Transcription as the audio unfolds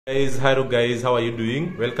Guys, hello guys, how are you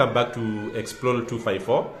doing? Welcome back to Explore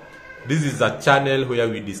 254. This is a channel where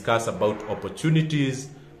we discuss about opportunities,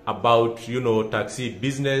 about taxi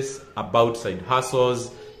business, about side hustles,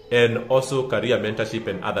 and also career mentorship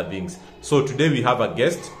and other things. So today we have a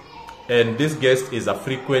guest, and this guest is a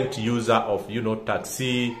frequent user of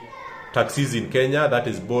taxis in Kenya, that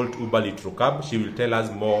is Bolt, Uber, Litrocab. She will tell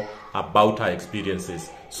us more about her experiences.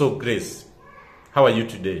 So Grace, how are you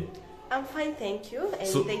today? I'm fine, thank you, and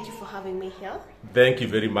thank you for having me here. Thank you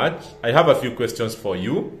very much. I have a few questions for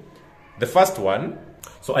you. The first one,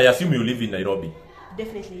 so I assume you live in Nairobi?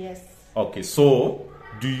 Definitely, yes. Okay, so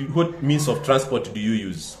what means of transport do you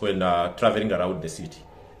use when traveling around the city?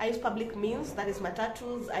 I use public means, that is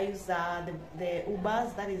matatus. I use the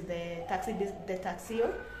Ubers, that is the taxi,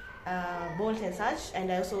 Bolt and such,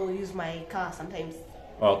 and I also use my car sometimes.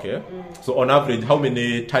 Okay. So on average, how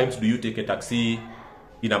many times do you take a taxi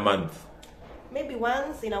in a month? Maybe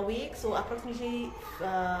once in a week, so approximately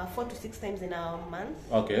 4 to 6 times in a month.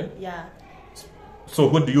 Okay. Yeah. So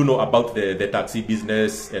what do you know about the taxi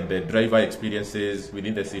business and the driver experiences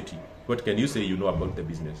within the city? What can you say you know about the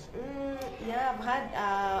business? Yeah, I've had,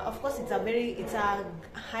 of course, it's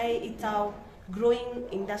a growing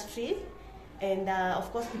industry. And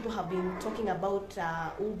of course, people have been talking about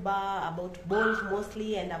Uber, about Bolt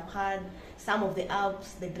mostly, and I've heard some of the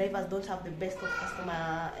apps, the drivers don't have the best of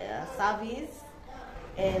customer service.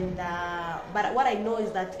 And but what I know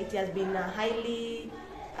is that it has been highly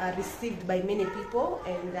received by many people,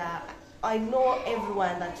 and I know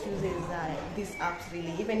everyone that uses these apps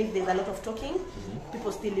really. Even if there's a lot of talking,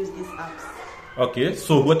 people still use these apps. Okay,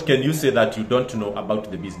 so what can you say that you don't know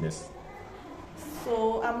about the business?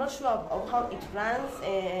 So I'm not sure of how it runs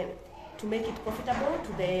to make it profitable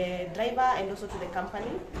to the driver and also to the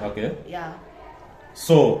company. Okay. Yeah.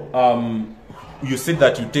 So you said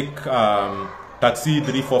that you take taxi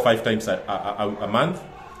 3, 4, 5 times a month.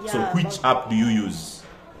 Yeah, so which app do you use?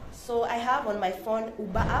 So I have on my phone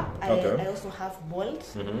Uber app. I also have Bolt.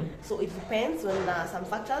 So it depends on some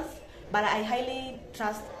factors, but I highly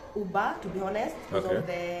trust Uber, to be honest, because of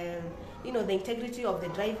the the integrity of the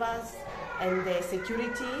drivers and the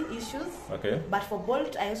security issues. Okay. But for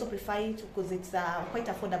Bolt, I also prefer it because it's quite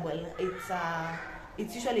affordable.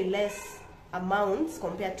 It's usually less amounts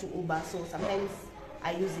compared to Uber. So sometimes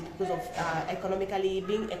I use it because of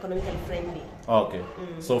being economically friendly. Okay.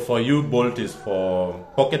 So for you, Bolt is for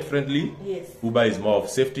pocket friendly. Yes. Uber is more of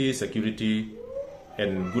safety, security,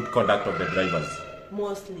 and good conduct of the drivers.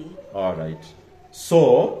 Mostly. All right.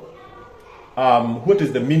 So, what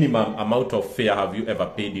is the minimum amount of fare have you ever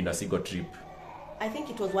paid in a single trip? I think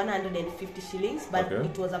it was 150 shillings, but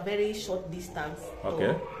it was a very short distance.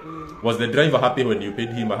 Okay. So, was the driver happy when you paid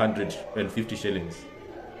him 150 shillings?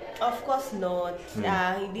 Of course not. He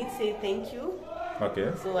didn't say thank you.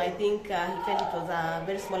 Okay. So I think he felt it was a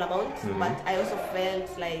very small amount, but I also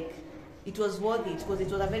felt like it was worth it because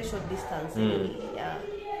it was a very short distance. Yeah.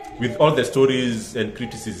 With all the stories and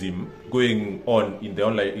criticism going on in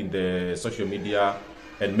the social media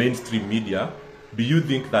and mainstream media, do you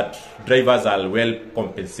think that drivers are well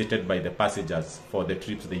compensated by the passengers for the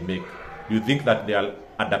trips they make? Do you think that they are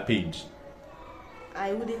underpaid?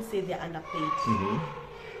 I wouldn't say they're underpaid.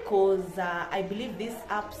 Because I believe these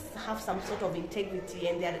apps have some sort of integrity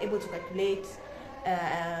and they are able to calculate,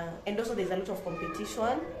 and also there's a lot of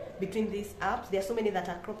competition between these apps. There are so many that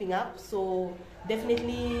are cropping up, so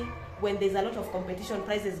definitely when there's a lot of competition,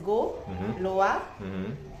 prices go lower.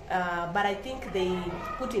 But I think they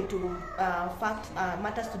put into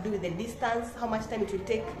matters to do with the distance, how much time it will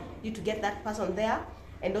take you to get that person there,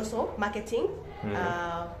 and also marketing,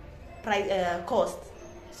 cost.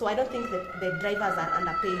 So I don't think that the drivers are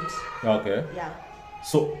underpaid. Okay. Yeah.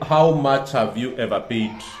 So how much have you ever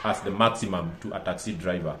paid as the maximum to a taxi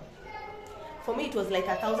driver? For me, it was like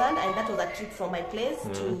 1,000, and that was a trip from my place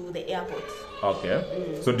to the airport.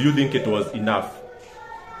 Okay. So do you think it was enough?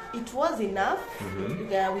 It was enough.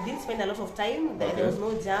 We didn't spend a lot of time. There was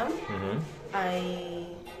no jam.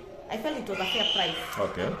 I felt it was a fair price.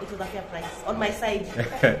 Okay. It was a fair price on my side.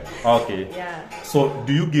 Okay. Yeah. So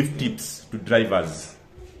do you give tips to drivers?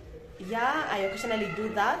 Yeah, I occasionally do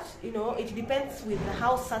that. It depends with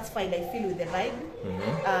how satisfied I feel with the ride,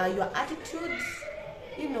 your attitude,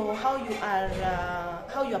 how you are,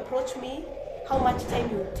 how you approach me, how much time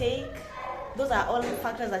you take. Those are all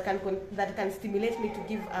factors that can stimulate me to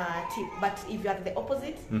give a tip. But if you are the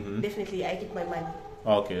opposite, definitely I keep my money.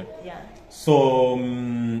 Okay. Yeah. So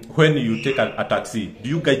when you take a taxi, do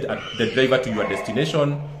you guide the driver to your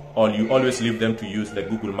destination, or you always leave them to use the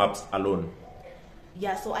Google Maps alone?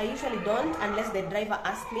 Yeah, so I usually don't unless the driver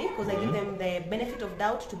asks me, because I give them the benefit of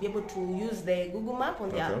doubt to be able to use the Google Map on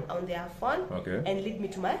their phone and lead me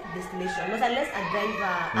to my destination. Not unless a driver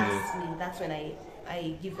asks me, that's when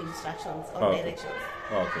I give instructions or directions.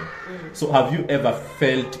 Okay. So have you ever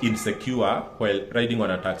felt insecure while riding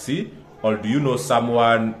on a taxi, or do you know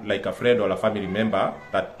someone like a friend or a family member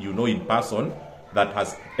that you know in person that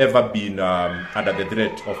has ever been under the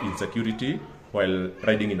threat of insecurity while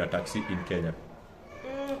riding in a taxi in Kenya?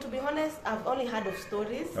 To be honest, I've only heard of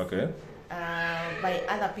stories by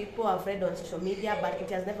other people I've read on social media, but it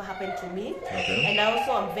has never happened to me. And I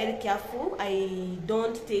also am very careful. I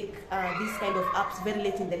don't take these kind of apps very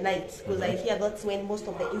late in the night, because I hear that's when most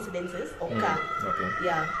of the incidences occur.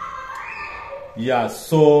 Yeah,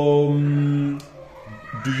 so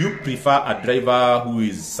do you prefer a driver who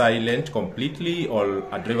is silent completely or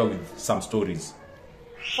a driver with some stories?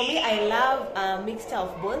 For me, I love a mixture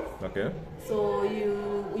of both. So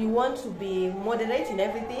you want to be moderate in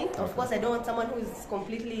everything. Of course, I don't want someone who is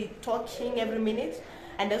completely talking every minute,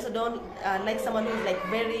 and I also don't like someone who is like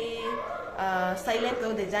very silent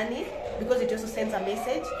throughout the journey, because it also sends a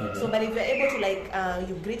message. So, but if you're able to like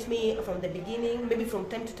you greet me from the beginning, maybe from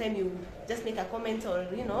time to time you just make a comment, or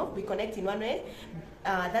we connect in one way.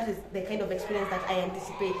 That is the kind of experience that I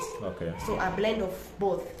anticipate. So a blend of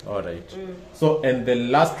both. All right. So, and the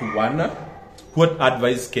last one, what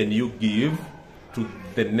advice can you give to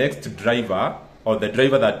the next driver or the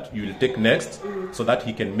driver that you will take next, so that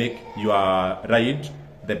he can make your ride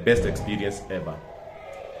the best experience ever?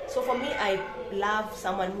 So for me, I love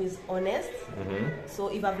someone who is honest. So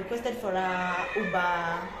if I've requested for a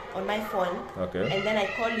Uber on my phone, and then I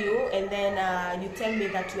call you, and then you tell me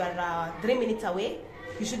that you are 3 minutes away,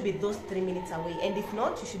 you should be those 3 minutes away. And if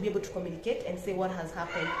not, you should be able to communicate and say what has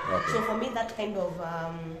happened. So for me, that kind of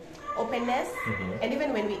openness, and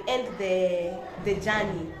even when we end the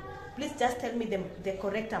journey, please just tell me the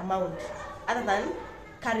correct amount, other than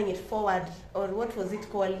carrying it forward, or what was it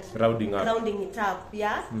called? Rounding it up,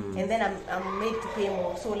 yeah. And then I'm made to pay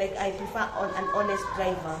more. So like I prefer an honest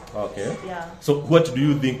driver. Yeah. So what do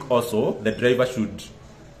you think also the driver should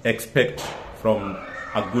expect from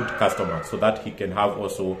a good customer, so that he can have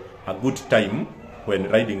also a good time when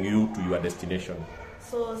riding you to your destination?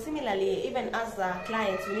 So similarly, even as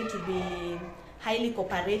clients, we need to be highly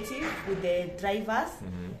cooperative with the drivers.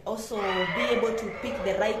 Also be able to pick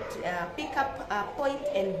the right pick-up point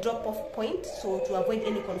and drop-off point, so to avoid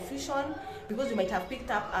any confusion, because you might have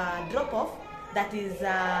picked up a drop-off that is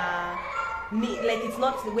like it's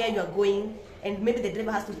not where you are going, and maybe the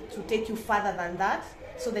driver has to take you further than that.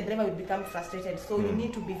 So the driver will become frustrated. So you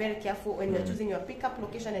need to be very careful when you're choosing your pickup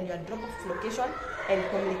location and your drop-off location, and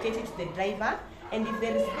communicate it to the driver. And if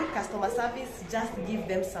there is good customer service, just give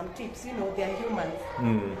them some tips. They are humans.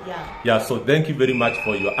 Yeah, so thank you very much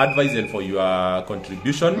for your advice and for your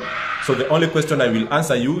contribution. So the only question I will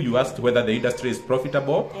answer you asked whether the industry is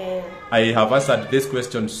profitable. I have answered this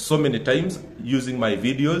question so many times using my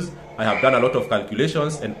videos. I have done a lot of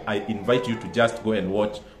calculations, and I invite you to just go and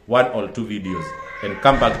watch 1 or 2 videos and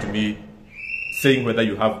come back to me saying whether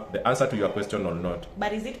you have the answer to your question or not.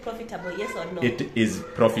 But is it profitable, yes or no? It is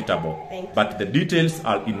profitable. Thank you. But the details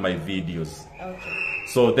are in my videos. Okay.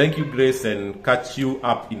 So thank you, Grace, and catch you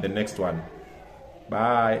up in the next one.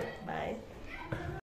 Bye. Bye.